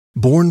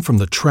Born from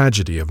the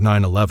tragedy of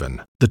 9/11,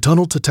 the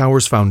Tunnel to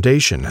Towers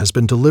Foundation has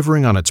been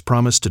delivering on its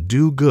promise to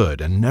do good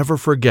and never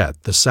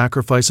forget the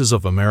sacrifices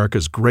of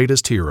America's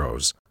greatest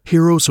heroes.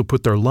 Heroes who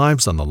put their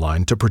lives on the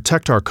line to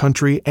protect our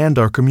country and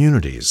our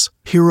communities.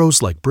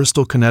 Heroes like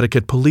Bristol,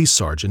 Connecticut Police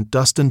Sergeant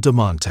Dustin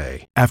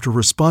DeMonte. After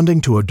responding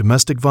to a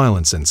domestic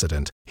violence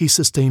incident, he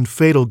sustained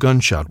fatal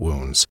gunshot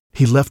wounds.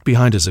 He left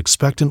behind his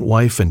expectant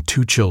wife and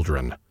 2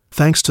 children.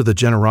 Thanks to the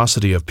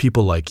generosity of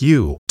people like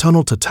you,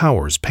 Tunnel to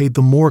Towers paid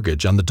the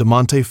mortgage on the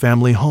DeMonte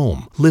family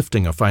home,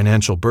 lifting a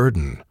financial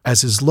burden.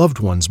 As his loved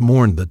ones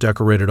mourned the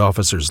decorated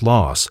officer's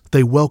loss,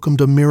 they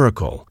welcomed a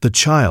miracle, the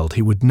child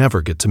he would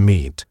never get to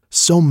meet.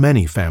 So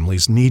many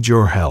families need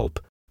your help.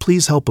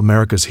 Please help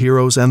America's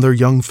heroes and their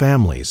young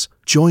families.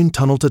 Join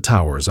Tunnel to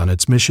Towers on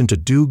its mission to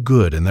do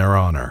good in their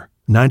honor.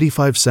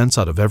 95 cents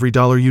out of every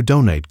dollar you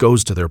donate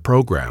goes to their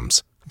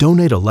programs.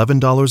 Donate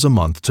 $11 a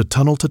month to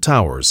Tunnel to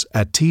Towers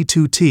at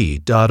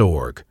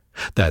T2T.org.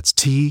 That's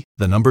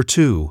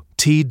T2T.org.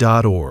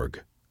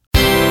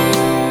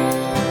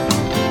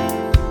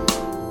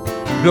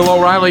 Bill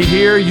O'Reilly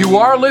here. You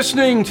are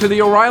listening to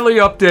the O'Reilly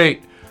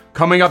Update.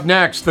 Coming up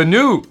next, the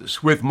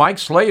news with Mike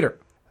Slater.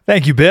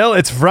 Thank you, Bill.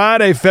 It's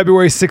Friday,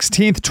 February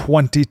 16th,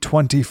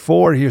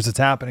 2024. Here's what's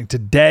happening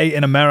today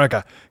in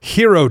America.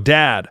 Hero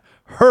dad,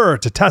 her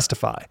to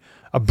testify,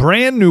 a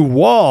brand new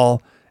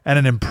wall, and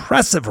an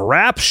impressive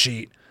rap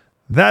sheet.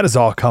 That is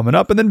all coming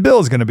up. And then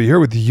Bill's going to be here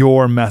with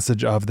your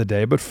message of the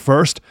day. But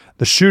first,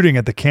 the shooting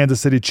at the Kansas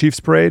City Chiefs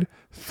parade.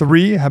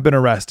 3 have been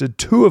arrested.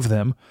 2 of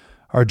them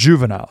are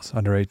juveniles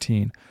under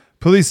 18.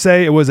 Police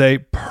say it was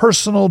a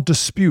personal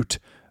dispute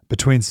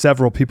between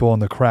several people in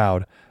the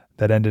crowd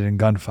that ended in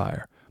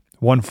gunfire.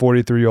 One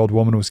 43-year-old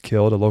woman was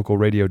killed, a local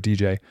radio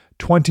DJ,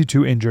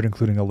 22 injured,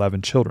 including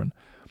 11 children.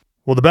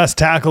 Well, the best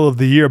tackle of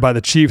the year by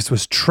the Chiefs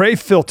was Trey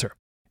Filter.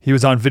 He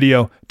was on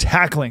video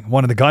tackling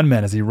one of the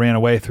gunmen as he ran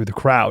away through the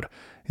crowd.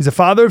 He's a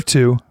father of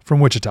 2 from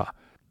Wichita.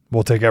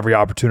 We'll take every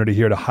opportunity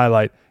here to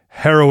highlight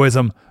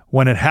heroism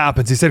when it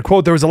happens. He said,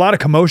 quote, "There was a lot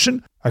of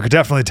commotion. I could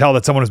definitely tell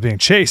that someone was being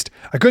chased.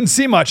 I couldn't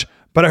see much,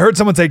 but I heard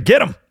someone say,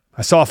 'Get him.'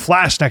 I saw a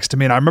flash next to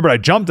me, and I remember I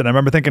jumped, and I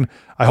remember thinking,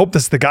 I hope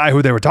this is the guy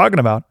who they were talking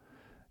about."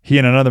 He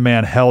and another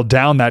man held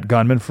down that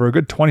gunman for a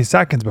good 20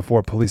 seconds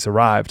before police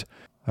arrived,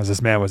 as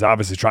this man was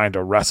obviously trying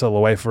to wrestle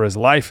away for his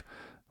life.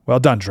 Well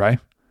done, Trey.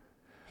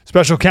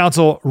 Special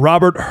counsel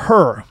Robert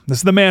Hur, this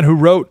is the man who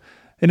wrote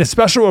in a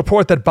special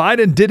report that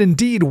Biden did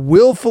indeed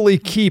willfully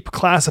keep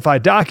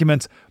classified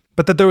documents,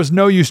 but that there was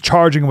no use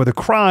charging him with a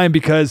crime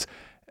because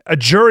a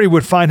jury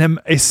would find him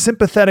a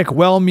sympathetic,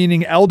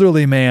 well-meaning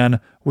elderly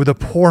man with a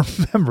poor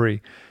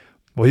memory.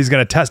 Well, he's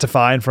going to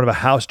testify in front of a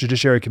House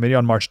Judiciary Committee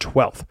on March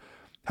 12th.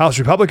 House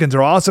Republicans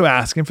are also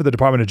asking for the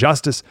Department of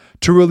Justice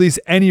to release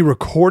any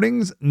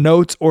recordings,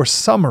 notes, or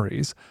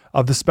summaries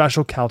of the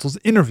special counsel's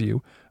interview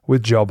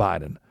with Joe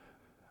Biden.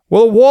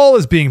 Well, a wall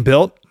is being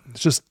built. It's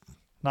just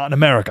not in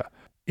America.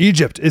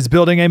 Egypt is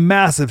building a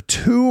massive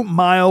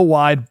 2-mile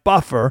wide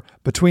buffer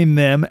between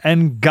them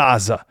and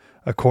Gaza,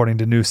 according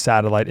to new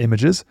satellite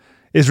images.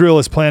 Israel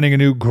is planning a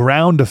new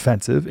ground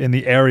offensive in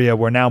the area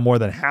where now more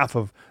than half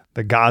of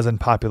the Gazan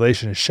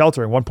population is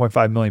sheltering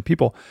 1.5 million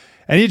people.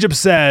 And Egypt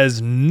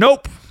says,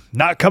 nope,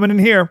 not coming in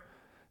here.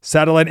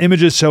 Satellite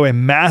images show a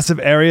massive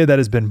area that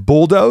has been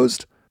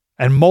bulldozed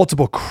and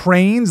multiple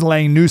cranes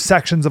laying new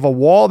sections of a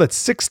wall that's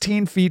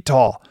 16 feet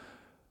tall.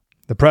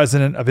 The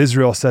president of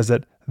Israel says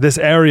that this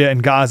area in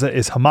Gaza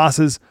is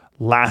Hamas's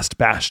last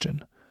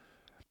bastion.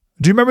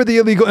 Do you remember the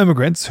illegal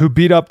immigrants who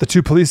beat up the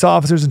 2 police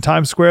officers in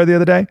Times Square the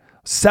other day?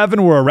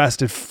 7 were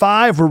arrested.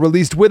 5 were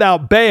released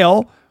without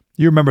bail.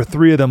 You remember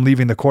 3 of them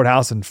leaving the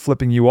courthouse and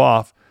flipping you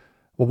off.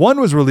 Well, 1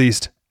 was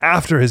released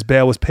after his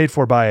bail was paid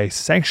for by a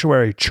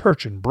sanctuary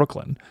church in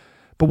Brooklyn.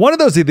 But one of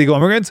those illegal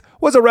immigrants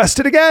was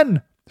arrested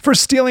again for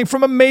stealing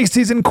from a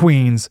Macy's in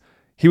Queens.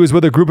 He was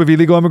with a group of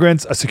illegal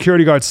immigrants. A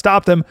security guard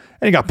stopped him,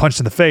 and he got punched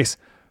in the face.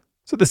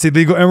 So this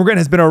illegal immigrant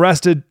has been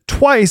arrested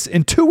twice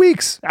in 2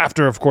 weeks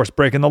after, of course,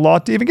 breaking the law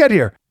to even get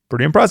here.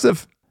 Pretty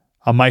impressive.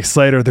 I'm Mike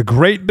Slater. The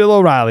great Bill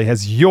O'Reilly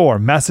has your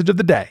message of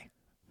the day.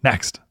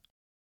 Next.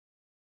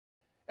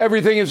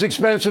 Everything is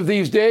expensive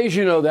these days,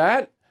 you know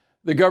that.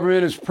 The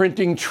government is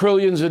printing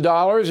trillions of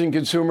dollars and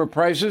consumer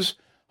prices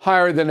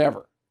higher than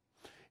ever.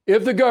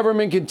 If the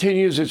government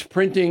continues its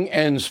printing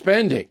and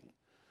spending,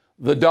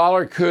 the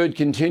dollar could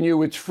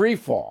continue its free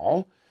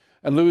fall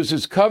and lose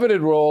its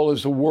coveted role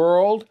as the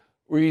world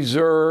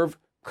reserve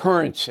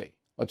currency.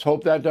 Let's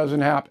hope that doesn't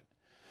happen.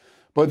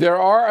 But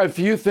there are a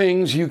few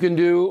things you can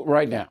do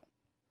right now.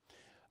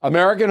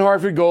 American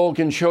Hartford Gold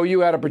can show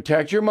you how to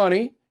protect your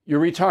money, your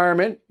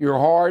retirement, your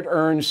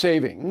hard-earned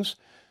savings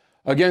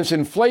against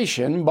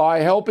inflation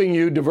by helping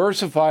you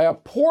diversify a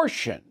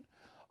portion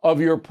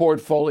of your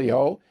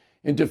portfolio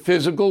into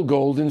physical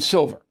gold and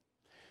silver.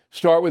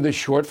 Start with a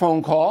short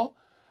phone call,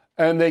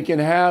 and they can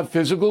have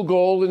physical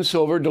gold and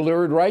silver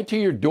delivered right to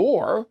your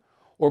door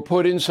or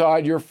put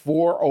inside your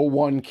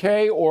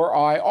 401k or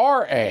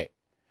IRA.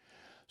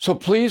 So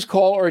please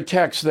call or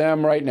text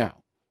them right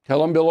now.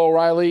 Tell them Bill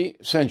O'Reilly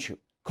sent you.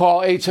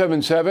 Call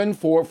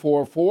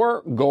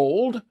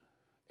 877-444-GOLD,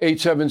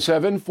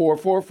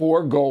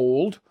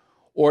 877-444-GOLD,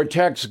 or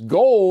text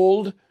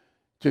GOLD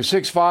to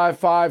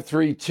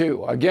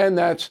 65532. Again,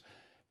 that's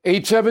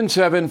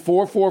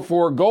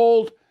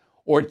 877-444-GOLD,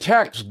 or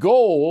text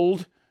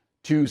GOLD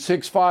to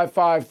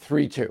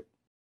 65532.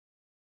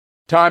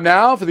 Time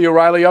now for the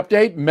O'Reilly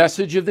Update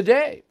message of the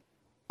day.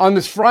 On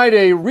this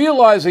Friday,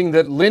 realizing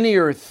that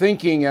linear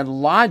thinking and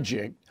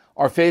logic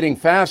are fading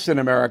fast in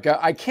America,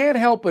 I can't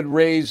help but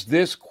raise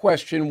this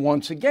question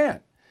once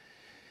again.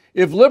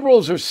 If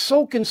liberals are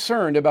so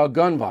concerned about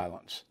gun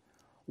violence,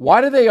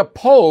 why do they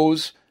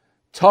oppose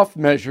tough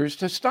measures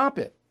to stop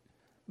it?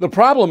 The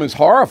problem is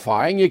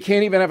horrifying. You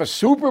can't even have a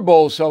Super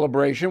Bowl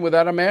celebration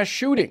without a mass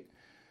shooting.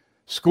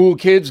 School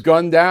kids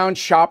gunned down,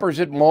 shoppers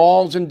at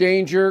malls in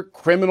danger,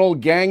 criminal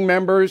gang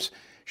members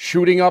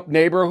shooting up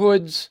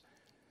neighborhoods.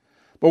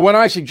 But when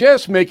I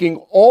suggest making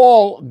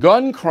all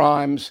gun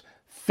crimes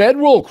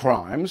federal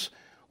crimes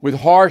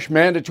with harsh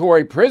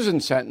mandatory prison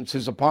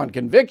sentences upon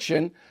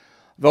conviction,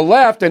 the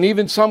left and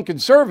even some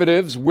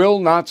conservatives will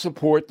not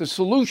support the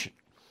solution.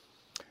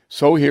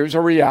 So here's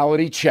a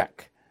reality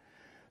check.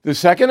 The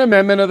Second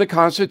Amendment of the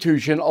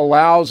Constitution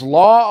allows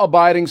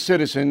law-abiding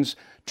citizens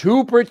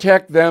to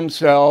protect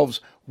themselves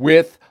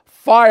with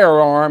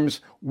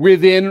firearms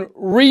within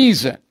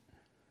reason.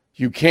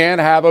 You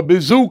can't have a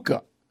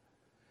bazooka.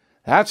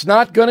 That's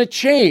not going to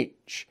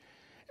change.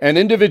 And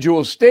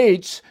individual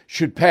states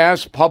should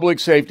pass public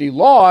safety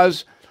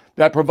laws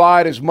that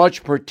provide as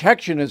much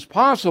protection as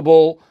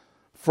possible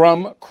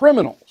from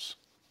criminals.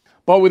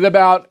 But with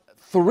about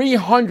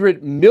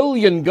 300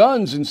 million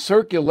guns in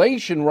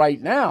circulation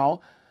right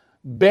now,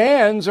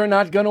 bans are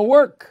not going to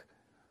work.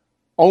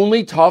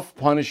 Only tough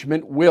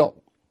punishment will.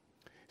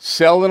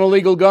 Sell an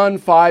illegal gun,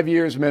 5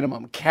 years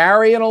minimum.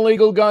 Carry an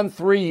illegal gun,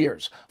 3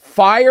 years.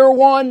 Fire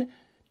one,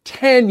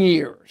 10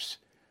 years.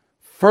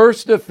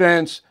 First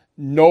offense,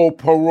 no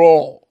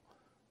parole.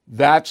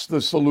 That's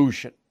the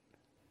solution.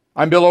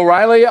 I'm Bill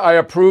O'Reilly. I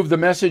approve the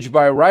message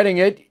by writing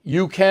it.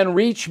 You can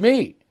reach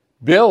me,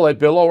 Bill at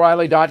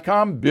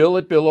BillO'Reilly.com, Bill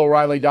at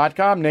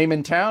BillO'Reilly.com, name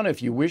and town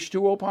if you wish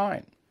to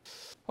opine.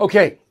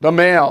 Okay, the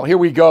mail. Here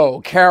we go.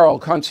 Carol,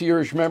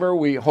 concierge member.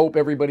 We hope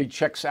everybody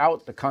checks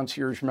out the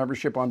concierge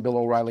membership on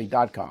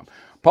BillO'Reilly.com.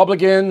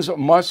 Republicans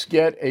must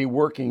get a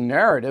working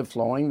narrative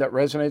flowing that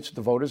resonates with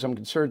the voters. I'm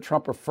concerned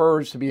Trump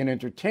prefers to be an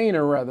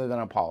entertainer rather than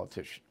a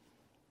politician.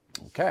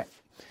 Okay.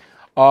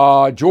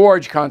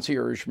 George,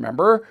 concierge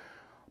member.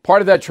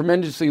 Part of that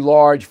tremendously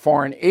large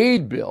foreign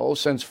aid bill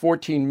sends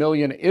 $14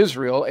 million to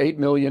Israel, $8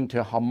 million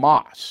to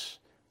Hamas.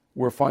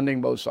 We're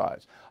funding both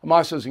sides.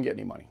 Hamas doesn't get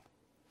any money.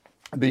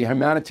 The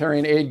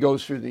humanitarian aid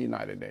goes through the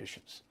United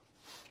Nations.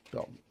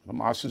 So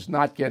Hamas is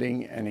not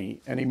getting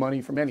any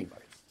money from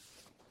anybody.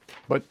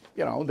 But,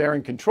 you know, they're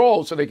in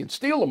control, so they can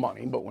steal the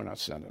money, but we're not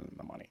sending them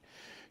the money.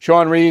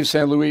 Sean Reeves,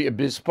 San Luis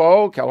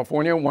Obispo,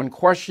 California. One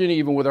question,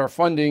 even with our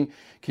funding,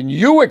 can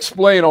you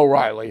explain,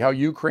 O'Reilly, how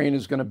Ukraine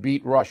is going to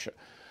beat Russia?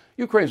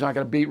 Ukraine's not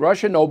going to beat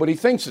Russia. Nobody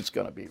thinks it's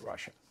going to beat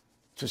Russia.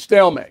 It's a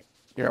stalemate.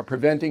 They're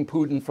preventing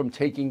Putin from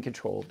taking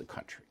control of the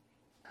country.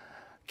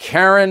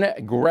 Karen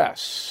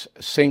Gress,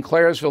 St.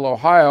 Clairsville,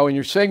 Ohio. In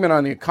your segment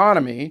on the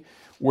economy,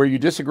 where you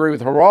disagree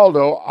with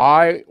Geraldo,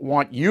 I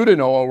want you to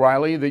know,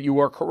 O'Reilly, that you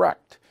are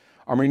correct.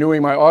 I'm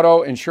renewing my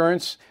auto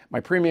insurance. My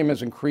premium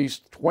has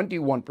increased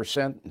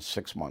 21% in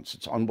 6 months.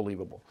 It's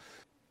unbelievable.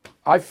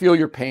 I feel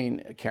your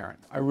pain, Karen.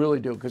 I really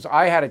do, because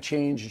I had to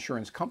change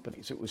insurance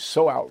companies. It was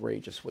so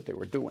outrageous what they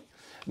were doing.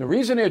 And the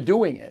reason they're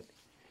doing it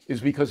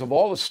is because of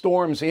all the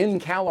storms in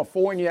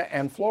California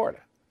and Florida.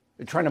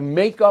 They're trying to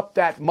make up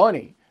that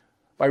money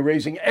by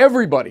raising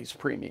everybody's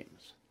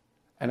premiums.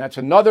 And that's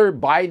another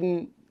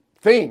Biden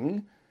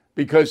thing,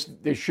 because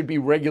there should be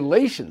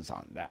regulations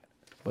on that,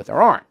 but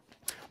there aren't.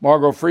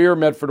 Margot Freer,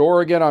 Medford,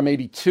 Oregon. I'm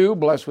 82,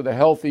 blessed with a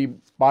healthy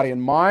body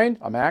and mind.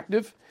 I'm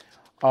active.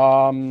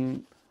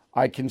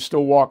 I can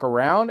still walk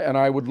around, and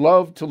I would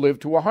love to live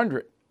to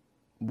 100.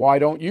 Why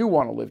don't you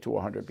want to live to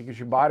 100? Because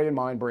your body and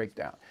mind break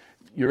down.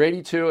 You're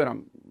 82, and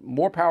I'm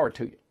more power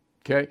to you.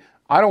 Okay,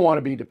 I don't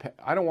want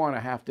to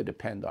have to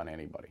depend on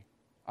anybody.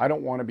 I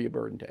don't want to be a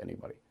burden to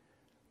anybody.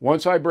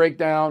 Once I break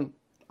down,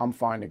 I'm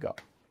fine to go.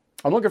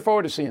 I'm looking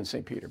forward to seeing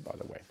St. Peter, by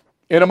the way.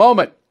 In a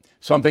moment,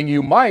 something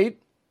you might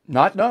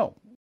not know.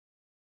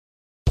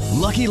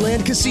 Lucky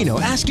Land Casino,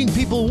 asking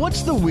people,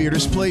 what's the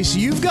weirdest place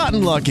you've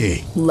gotten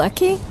lucky?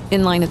 Lucky?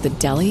 In line at the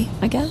deli,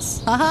 I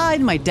guess? Aha,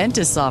 in my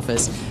dentist's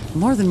office.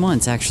 More than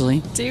once,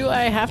 actually. Do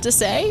I have to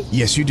say?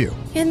 Yes, you do.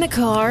 In the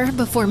car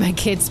before my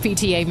kids'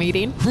 PTA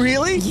meeting.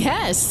 Really?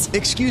 Yes.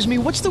 Excuse me,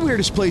 what's the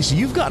weirdest place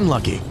you've gotten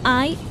lucky?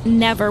 I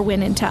never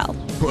win and tell.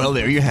 Well,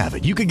 there you have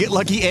it. You can get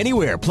lucky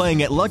anywhere,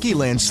 playing at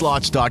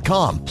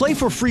LuckyLandSlots.com. Play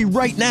for free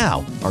right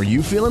now. Are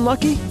you feeling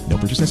lucky? No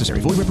purchase necessary.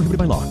 Void where prohibited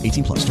by law.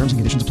 18 plus. Terms and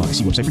conditions apply.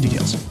 See website for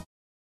details.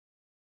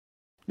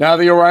 Now,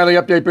 the O'Reilly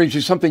Update brings you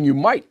something you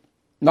might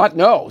not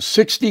know.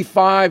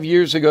 65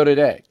 years ago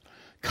today,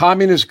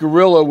 communist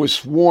guerrilla was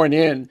sworn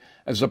in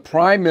as the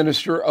Prime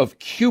Minister of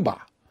Cuba.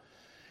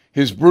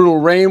 His brutal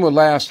reign would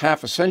last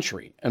half a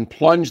century and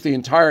plunge the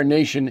entire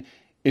nation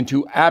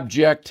into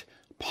abject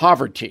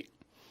poverty.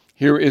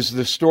 Here is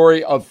the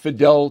story of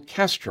Fidel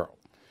Castro.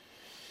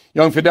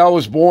 Young Fidel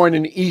was born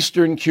in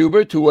eastern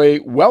Cuba to a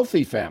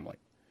wealthy family.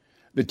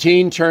 The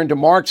teen turned to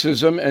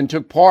Marxism and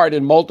took part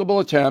in multiple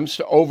attempts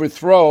to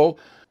overthrow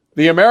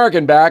the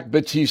American-backed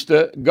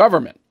Batista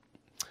government.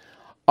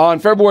 On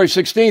February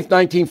 16,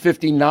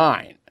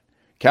 1959,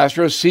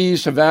 Castro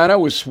seized Havana,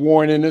 was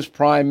sworn in as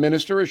prime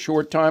minister a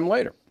short time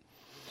later.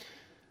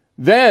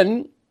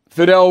 Then,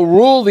 Fidel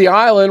ruled the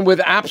island with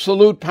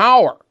absolute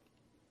power.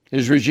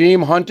 His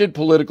regime hunted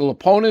political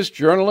opponents,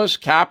 journalists,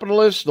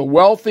 capitalists, the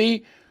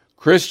wealthy,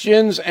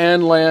 Christians,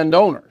 and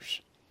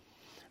landowners.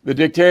 The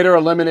dictator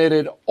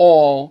eliminated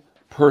all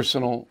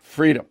personal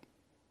freedom.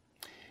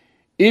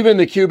 Even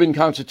the Cuban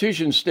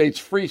Constitution states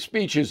free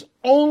speech is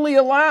only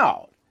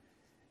allowed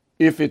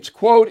if it's,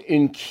 quote,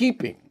 in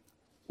keeping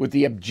with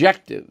the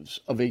objectives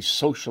of a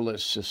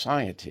socialist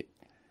society.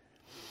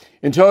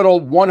 In total,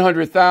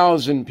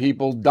 100,000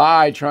 people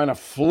died trying to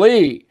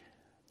flee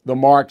the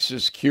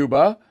Marxist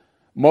Cuba,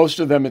 most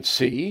of them at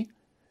sea.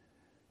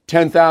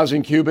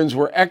 10,000 Cubans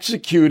were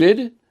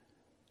executed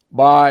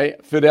by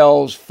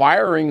Fidel's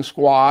firing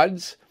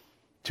squads,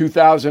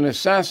 2,000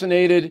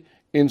 assassinated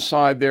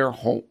inside their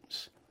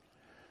homes.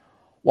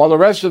 While the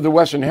rest of the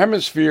Western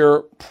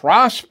Hemisphere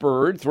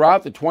prospered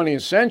throughout the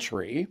 20th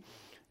century,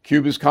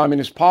 Cuba's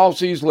communist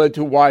policies led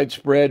to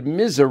widespread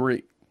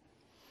misery.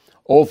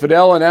 Old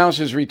Fidel announced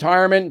his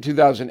retirement in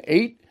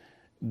 2008,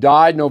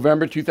 died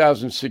November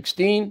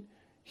 2016.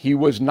 He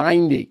was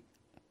 90.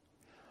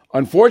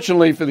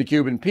 Unfortunately for the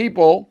Cuban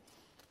people,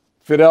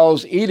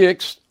 Fidel's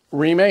edicts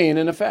remain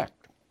in effect.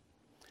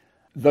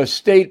 The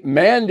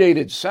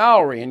state-mandated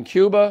salary in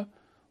Cuba,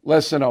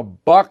 less than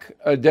 $1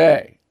 a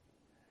day.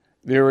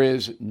 There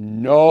is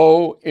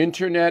no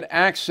internet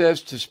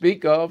access to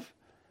speak of.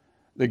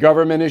 The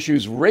government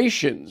issues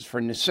rations for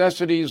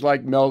necessities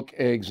like milk,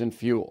 eggs, and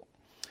fuel.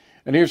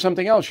 And here's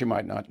something else you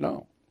might not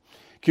know.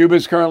 Cuba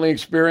is currently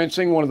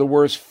experiencing one of the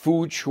worst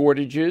food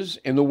shortages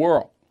in the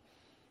world.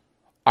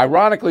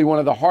 Ironically, one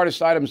of the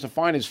hardest items to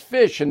find is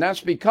fish, and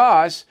that's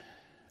because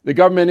the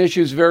government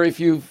issues very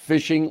few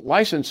fishing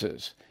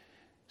licenses.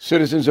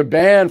 Citizens are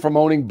banned from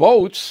owning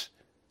boats.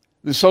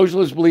 The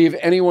socialists believe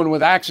anyone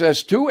with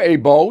access to a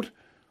boat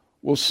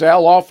will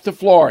sail off to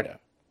Florida.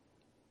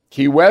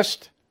 Key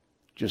West,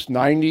 just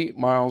 90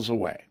 miles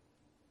away.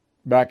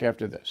 Back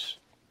after this.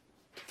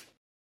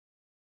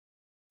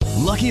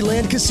 Lucky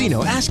Land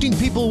Casino, asking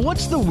people,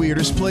 what's the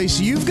weirdest place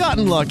you've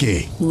gotten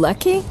lucky?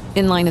 Lucky?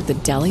 In line at the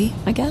deli,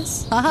 I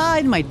guess? Aha,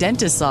 in my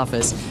dentist's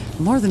office.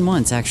 More than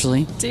once,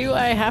 actually. Do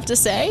I have to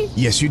say?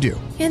 Yes, you do.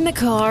 In the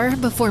car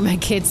before my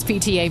kids'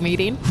 PTA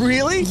meeting.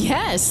 Really?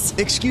 Yes.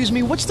 Excuse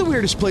me, what's the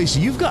weirdest place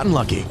you've gotten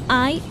lucky?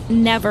 I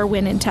never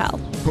win and tell.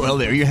 Well,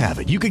 there you have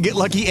it. You can get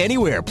lucky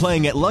anywhere,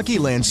 playing at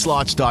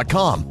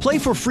LuckyLandSlots.com. Play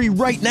for free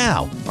right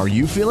now. Are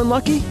you feeling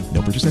lucky?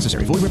 No purchase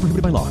necessary. Void where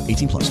prohibited by law.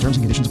 18+. Terms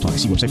and conditions apply.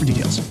 See website for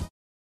details.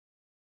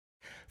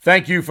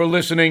 Thank you for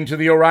listening to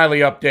the O'Reilly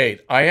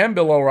Update. I am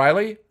Bill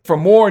O'Reilly. For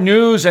more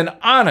news and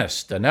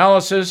honest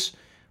analysis,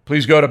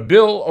 please go to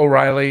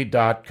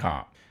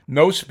BillO'Reilly.com.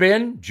 No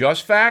spin,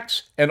 just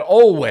facts, and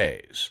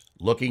always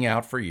looking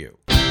out for you.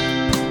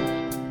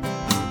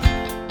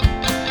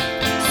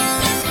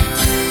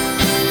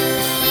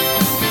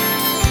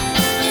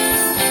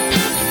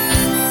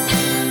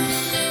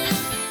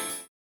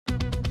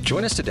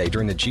 Join us today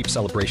during the Jeep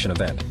Celebration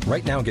event.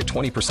 Right now, get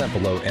 20%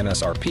 below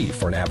MSRP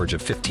for an average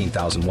of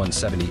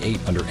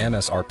 $15,178 under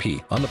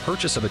MSRP on the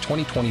purchase of a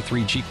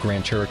 2023 Jeep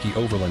Grand Cherokee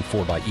Overland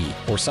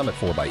 4xE or Summit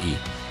 4xE.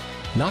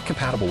 Not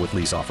compatible with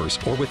lease offers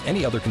or with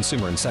any other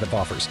consumer incentive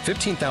offers.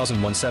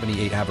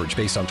 $15,178 average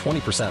based on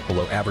 20%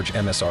 below average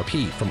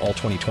MSRP from all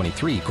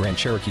 2023 Grand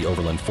Cherokee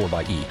Overland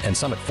 4xE and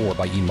Summit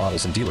 4xE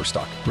models in dealer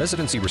stock.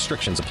 Residency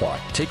restrictions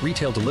apply. Take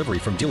retail delivery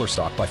from dealer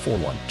stock by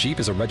 4/1. Jeep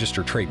is a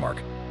registered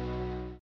trademark.